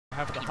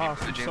have the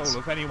heart and soul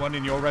of anyone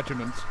in your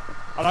regiment,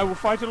 and I will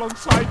fight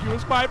alongside you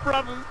as my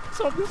brothers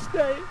on this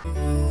day.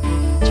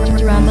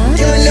 Drama.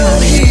 You're no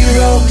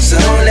hero, so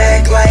don't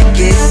act like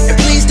it. And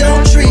please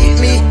don't treat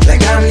me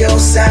like I'm your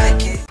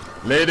sidekick.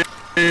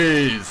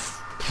 Ladies,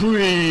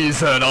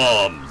 please in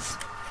arms.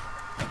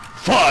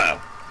 Fire!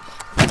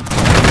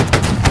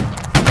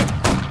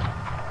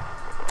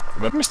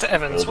 Mr.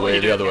 Evans, what are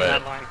you doing in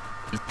that line?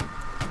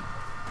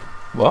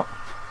 What?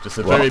 Just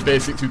a very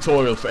basic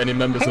tutorial for any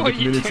members of the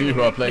community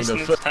who are playing their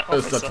first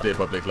Saturday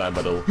public line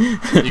battle.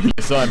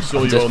 So I'm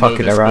sure you all know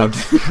this, around.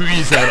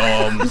 Please in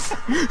arms.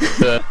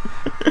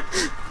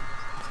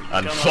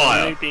 And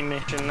fire!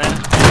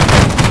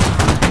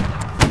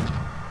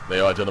 There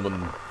you are,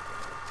 gentlemen.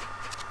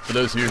 For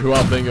those of you who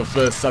are playing your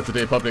first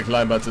Saturday public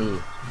line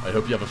battle, I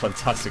hope you have a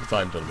fantastic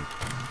time, gentlemen.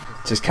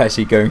 Just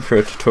casually going through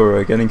a tutorial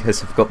again in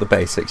case I've got the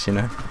basics, you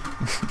know.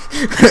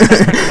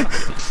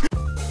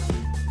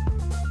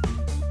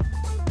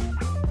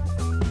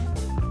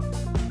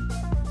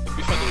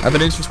 I have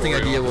an interesting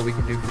idea what we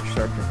can do for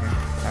sharpening here.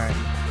 Alright.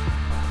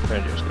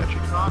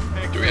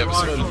 Do we have a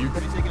smell? You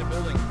taking a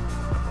building.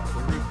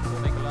 We'll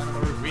make a line on the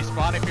roof.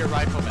 Respawn if you're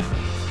riflemen.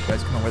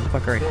 Guys, come on, where the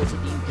fuck are you?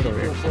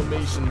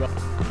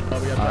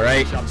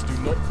 Alright.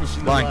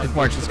 Fine, quick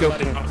march, let's go.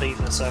 Do not leave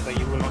the server,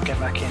 you will not get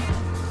back in.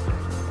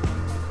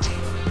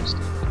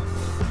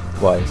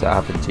 Why has that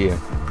happened to you?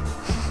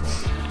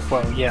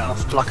 Well, yeah,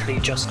 I've luckily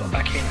just got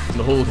back in.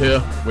 The hold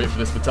here, wait for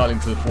this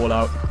battalion to fall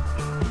out.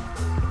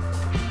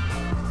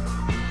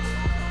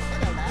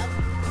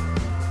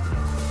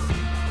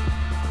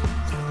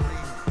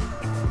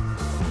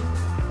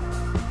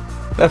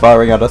 They're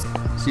firing at us.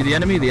 See the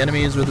enemy? The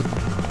enemy is where the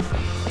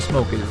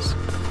smoke is.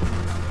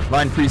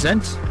 Line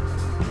present.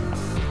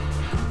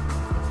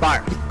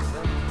 Fire.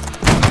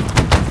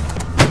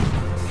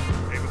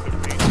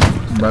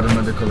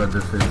 Medical at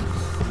defeat.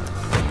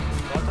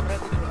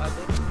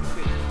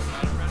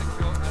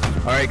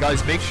 Alright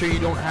guys, make sure you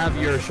don't have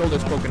your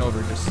shoulders broken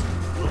over, just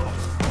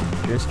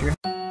your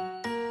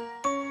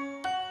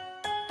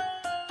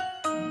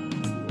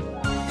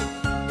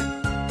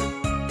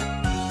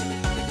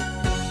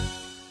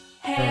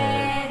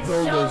Head,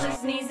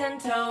 shoulders, knees and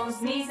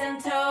toes, knees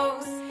and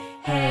toes.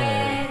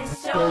 Head,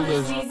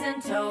 shoulders, knees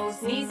and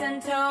toes, knees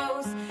and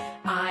toes.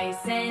 Eyes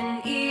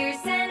and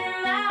ears and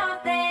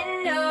mouth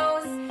and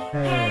nose.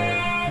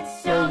 Head,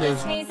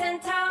 shoulders, knees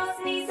and toes,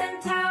 knees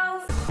and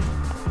toes.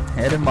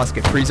 head and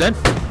musket. Present.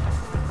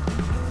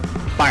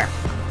 Fire.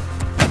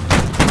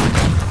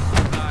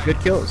 Good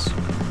kills.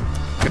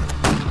 Good.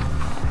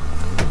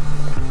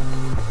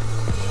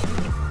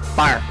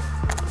 Fire.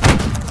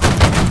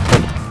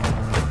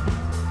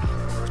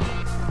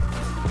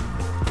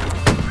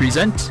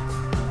 Present.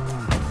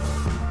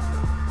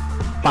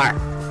 Fire.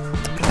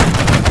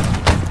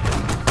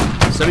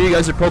 Some of you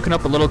guys are poking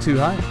up a little too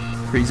high.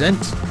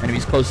 Present.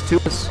 Enemies close to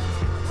us.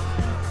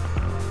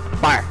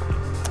 Fire.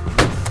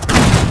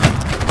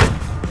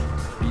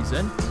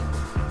 Present.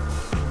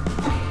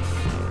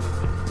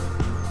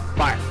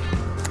 Fire.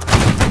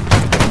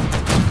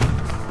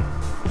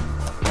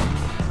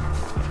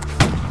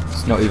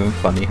 It's not even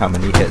funny how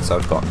many hits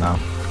I've got now,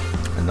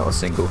 and not a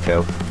single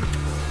kill.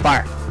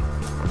 Fire.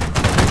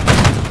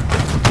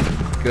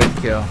 Good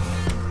kill.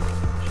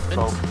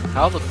 Oh,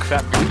 how the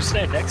crap? Who's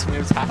there next to me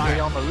was happily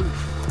on the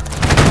roof.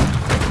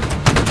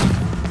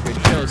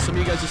 Good kill. Some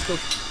of you guys are still.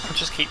 I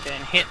just keep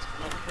getting hit.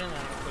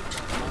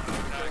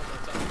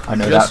 I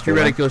know Just that. your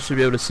reticle should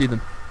be able to see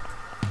them.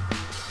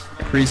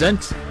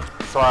 Present.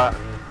 Fire.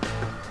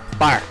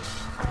 Fire.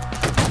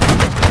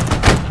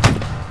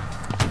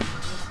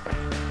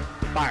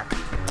 Fire.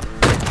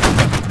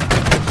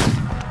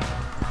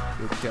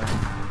 Good kill.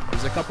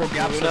 There's a couple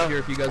gaps up here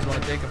if you guys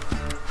want to take them.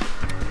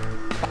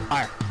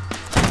 Fire.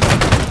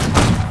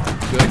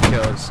 Good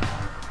kills.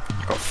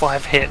 Got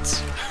 5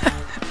 hits.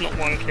 Not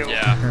 1 kill.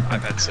 Yeah,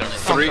 I've had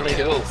 3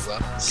 kills.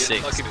 I'm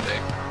getting lucky today.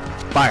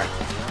 Fire.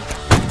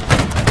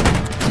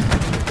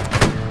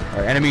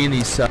 Our enemy in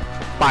these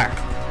fire.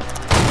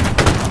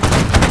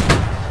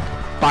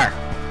 Fire.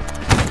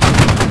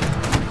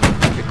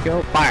 Good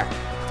kill. Fire.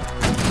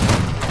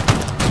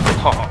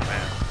 Oh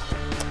man.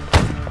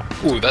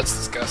 Ooh, that's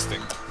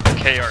disgusting.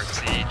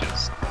 KRT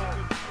just.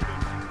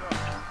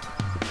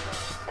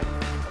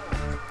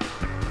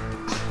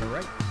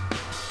 Alright.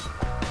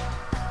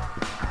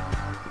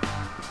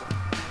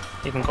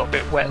 Even got a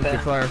bit wet there.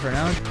 Good fire for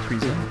now.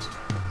 Present.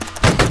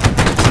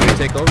 Somebody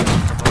take over.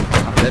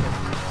 I'm dead.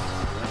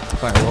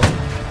 Firewall.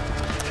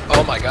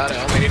 Oh my god,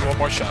 I only need 1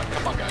 more shot.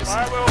 Come on, guys.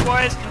 Firewall,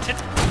 boys,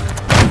 continue.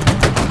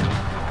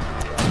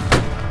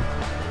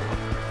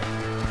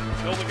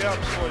 Fill the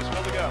gaps, boys,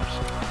 fill the gaps.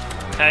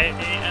 Okay,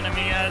 the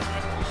enemy has.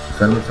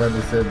 Send the time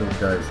disabled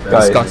guys.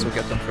 Guys. Scots will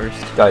get them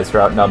first. Guys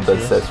are outnumbered,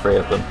 there's 3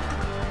 of them.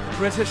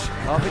 British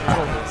are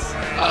victorious.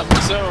 I'm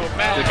so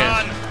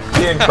mad.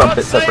 Tea and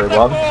crumpets,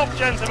 everyone. God save the 4th,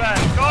 gentlemen!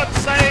 God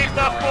save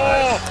the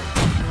 4th!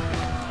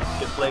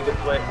 Good play, good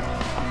play.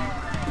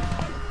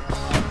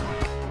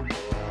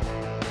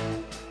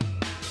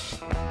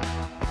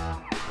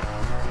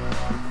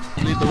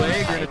 Lead the way.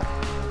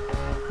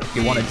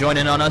 You want to join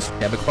in on us?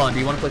 Yeah, McClellan, do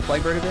you want to play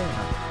Flagbird today?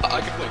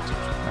 I can play too.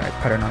 Alright,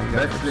 Petter, now you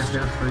got it. Actually,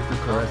 feel free to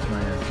caress my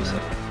ass.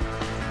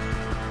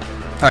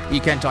 Alright, you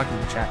can't talk in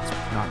the chat. It's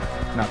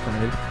not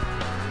permitted.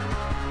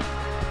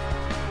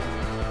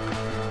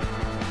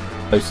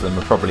 Most of them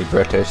are probably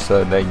British,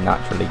 so they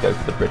naturally go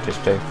for the British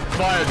too.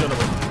 Fire,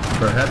 gentlemen.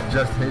 Perhaps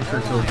just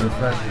hatred will do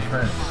fast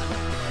defense.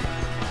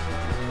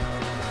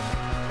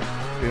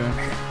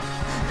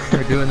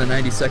 We're doing the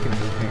 90-second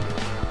move here.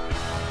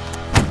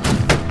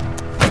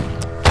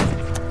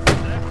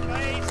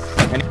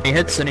 Any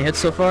hits? Any hits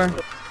so far?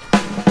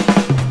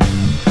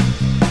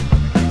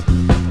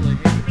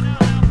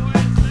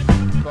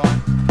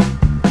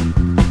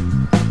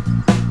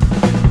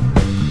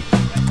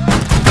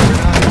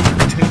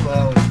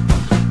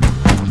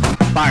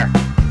 Fire.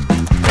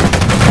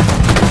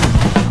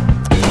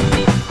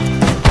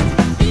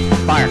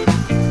 Fire.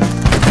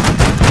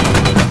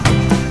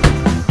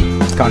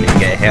 Can't even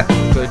get here.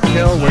 Good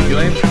kill. Where'd you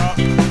aim?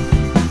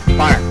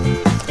 Fire.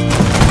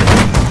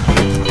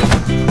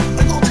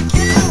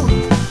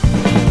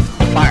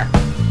 Fire.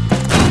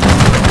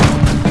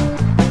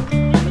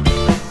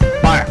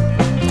 Fire.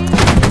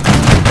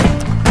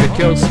 Good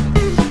kills.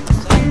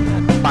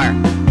 Fire.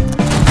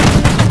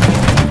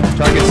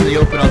 Targets in the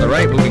open on the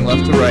right, moving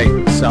left to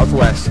right,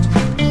 southwest.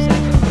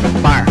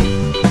 Fire.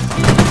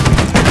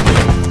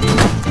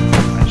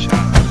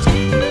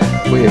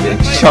 We're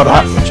being shot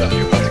at. Shot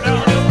you about to go.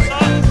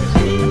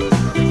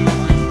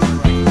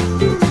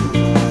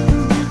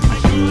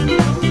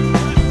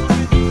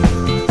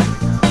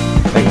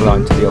 Make a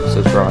line to the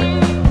officer's right.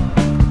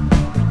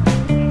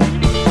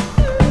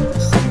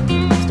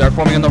 Start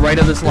forming on the right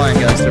of this line,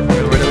 guys. Start forming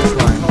on the right of this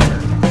line.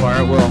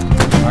 Fire at will.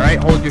 Alright,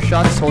 hold your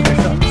shots, hold your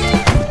shots.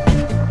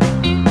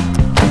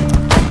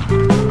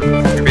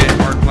 You're being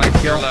marked,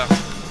 Mike. Your left.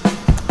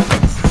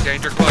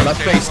 Danger close.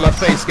 Left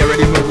face, get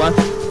ready to move left.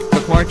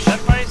 Quick march.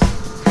 Left face.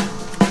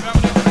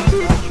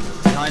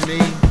 Behind me.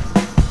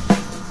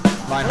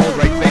 Line hold,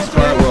 right face,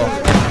 fire at will.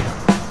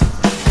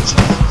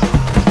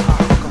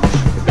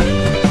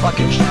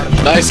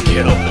 Nice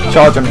kill.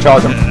 Charge him,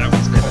 charge him.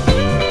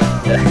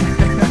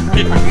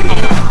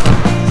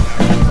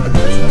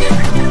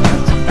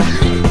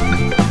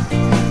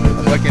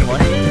 Fucking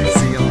what?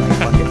 See you like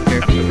fucking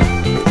careful.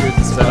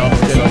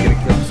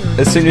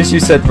 As soon as you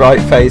said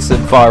right face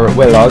and fire at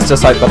will, I was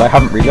just like, but I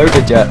haven't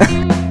reloaded yet. I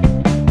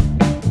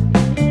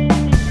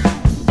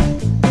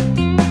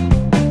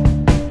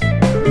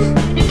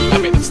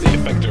mean, it's the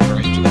effective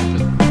range of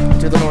that.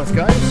 To the north,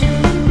 guys.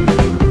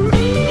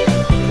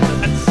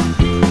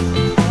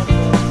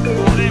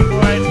 Hold in,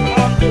 boys.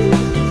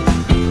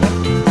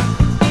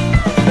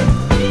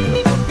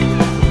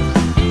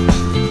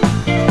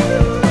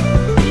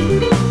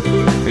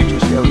 We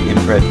just show the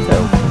inbred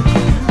film.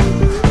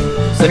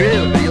 So really a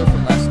video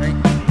from last night.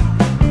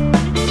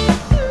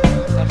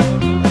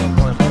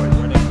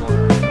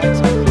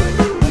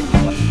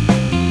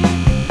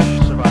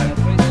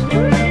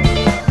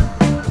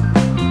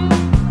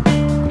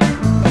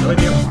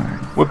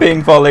 We're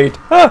being volleyed.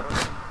 Ah!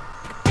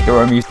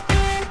 You're on mute.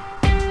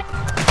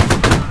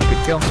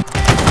 Good kill.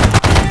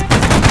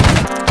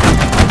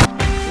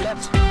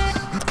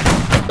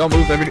 Don't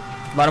move, every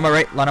line on my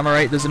right, line on my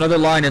right. There's another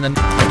line and then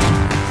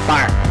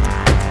fire.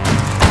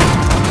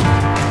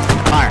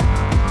 Fire.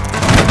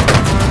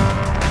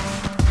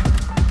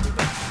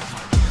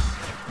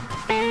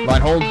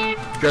 Line hold,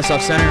 dress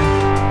off center,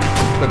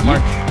 quick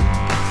march.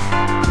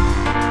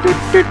 We're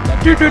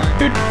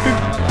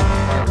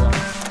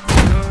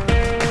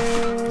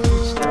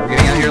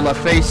getting out here,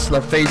 left face,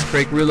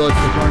 break, reload,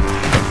 quick march.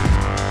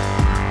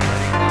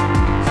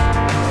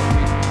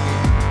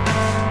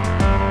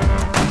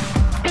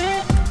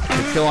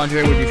 Good kill,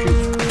 Andre, would you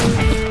shoot?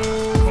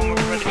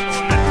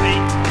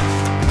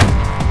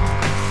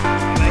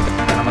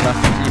 And I'm gonna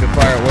continue to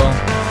fire at will.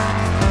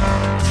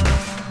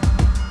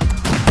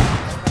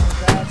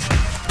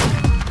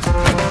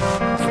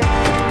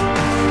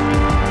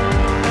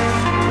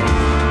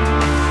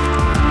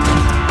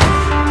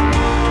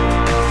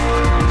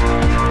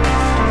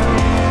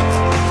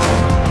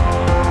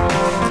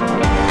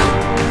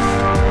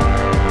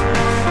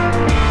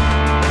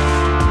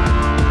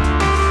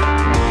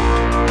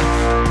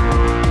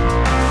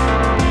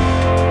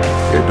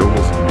 Yeah, don't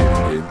listen to me,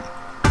 kid.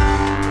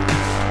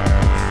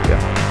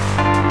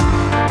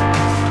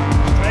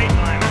 Straight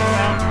line, go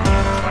out.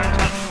 Try and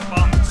touch your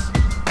bumps.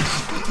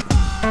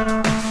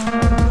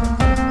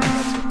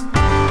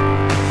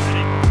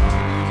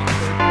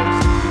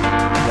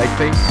 Right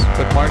face,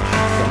 quick march,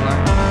 front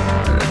line.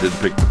 And I didn't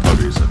pick the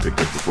puppies, I picked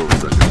up the 4th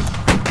second.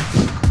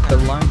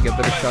 Third line, get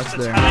better shots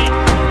there.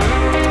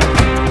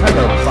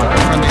 Hello, fuck,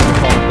 our friendlies are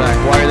calling back.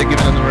 Why are they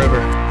giving them the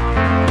river?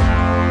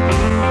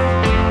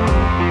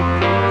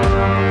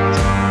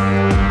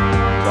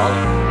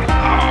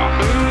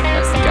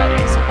 That's the guy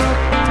that's so bad.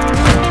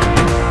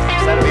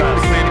 Wait for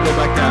the command to go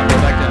back down,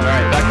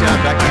 alright, back down.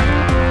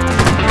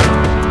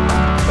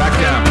 Back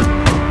down.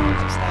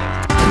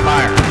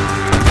 Fire.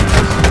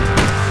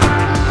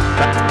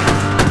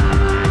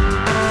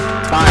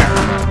 Fire.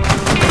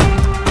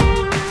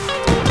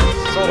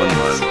 One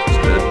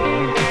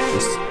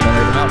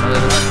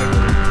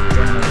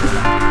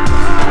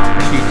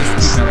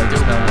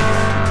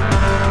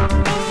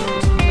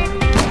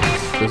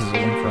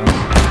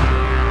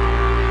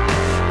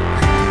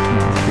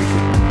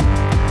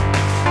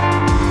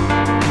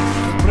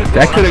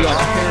That could have gone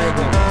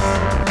terrible.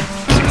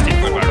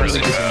 64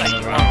 versus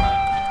 81.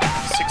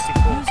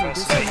 64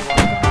 versus 81.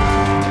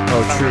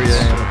 Oh, true,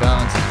 yeah, the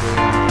balance is weird.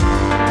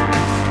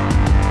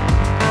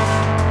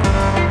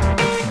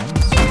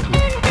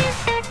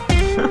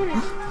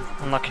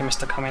 Unlucky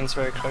Mr. Cummins,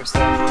 very close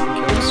there.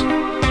 Kills.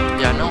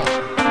 Yeah, no.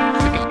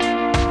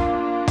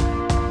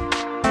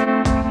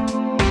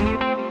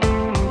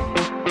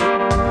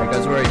 Alright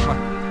guys, where are you? Come on.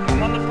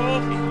 I'm on the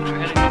board. We're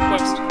heading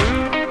northwest.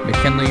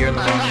 McKinley, you're in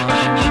the wrong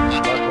line.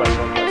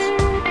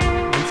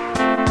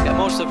 Yeah,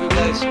 most of you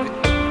guys. The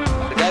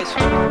guys. Is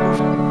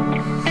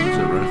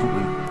it ready for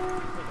me?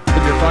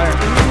 Put your fire.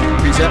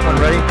 Reset one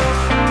ready.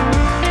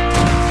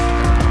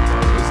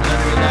 There's an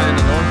enemy line in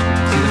the north.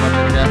 See them up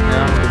in the net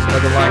now. There's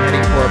another line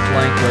heading for a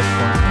flank west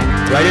point.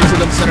 Right into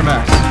them center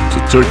mass. It's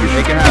a Turkish.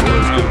 Make it happen.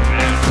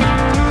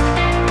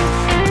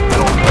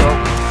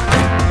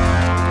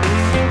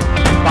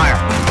 Fire.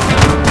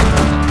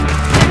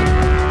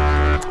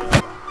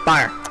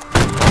 Fire.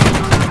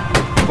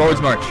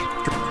 Forwards march.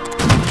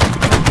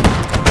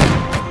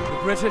 The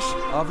British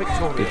are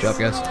victorious. Good job,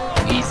 guys.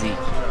 Easy.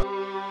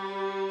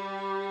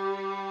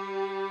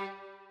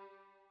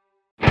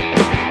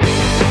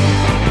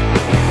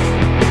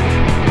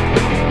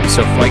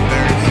 So flank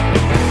bearers.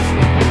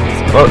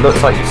 Well, it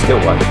looks like you still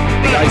won.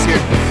 Guys here,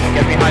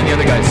 get behind the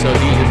other guys. So the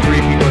 3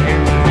 people here,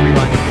 3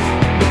 lines.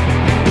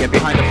 Get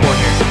behind the 4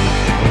 here.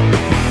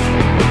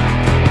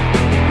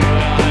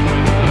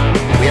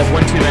 We have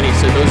 1 too many,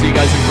 so those of you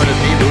guys in front of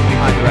me move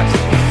behind the rest.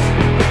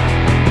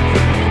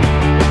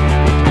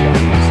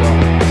 So,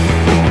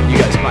 you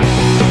guys, come on.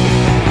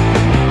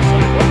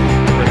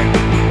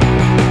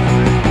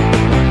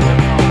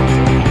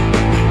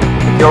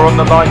 If you're on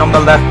the line on the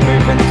left,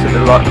 move into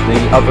the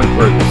other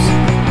groups.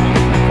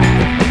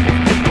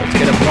 Let's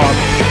get a blob.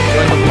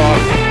 Join the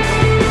blob.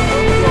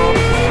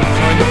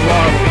 Join the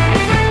blob.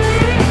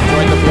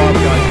 Join the blob,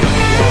 guys. Join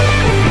the blob.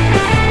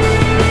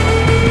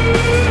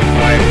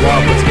 Alright,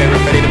 blob, let's get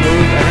ready to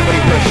move. Everybody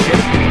press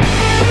shift.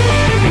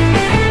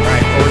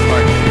 Alright, forward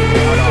march.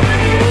 Hard off.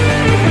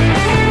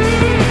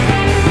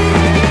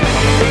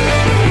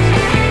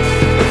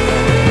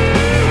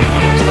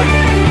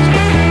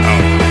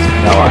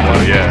 No, I know.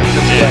 Yeah.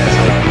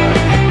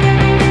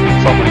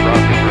 Something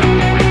wrong.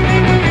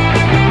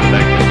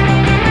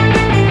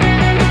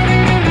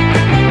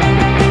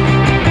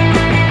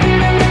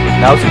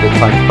 Now's a good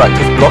time to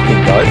practice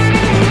blocking, guys.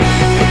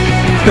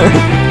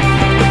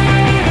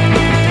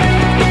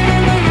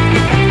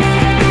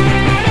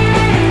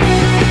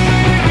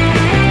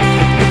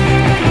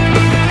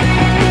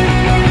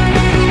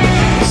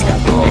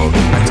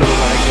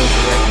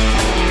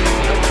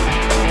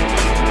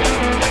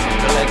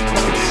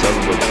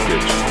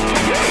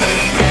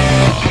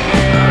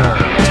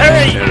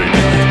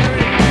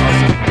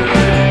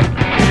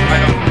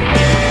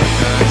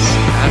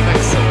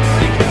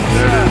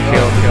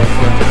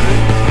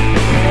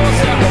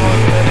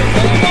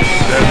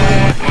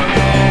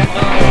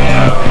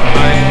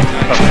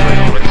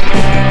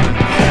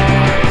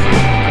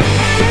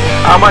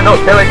 How am I not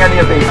killing any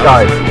of these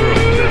guys?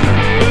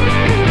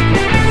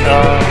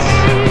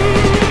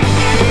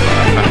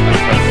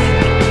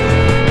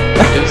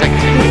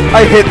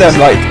 I hit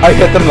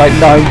them like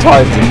 9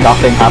 times and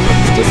nothing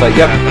happens. Just like,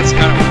 yep, That's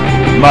kind of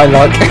my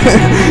luck.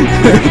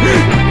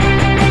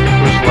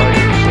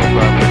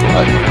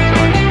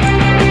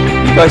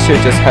 You guys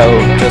should just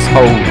hold, just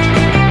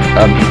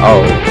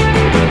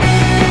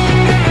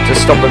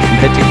stop them from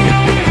hitting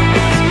you.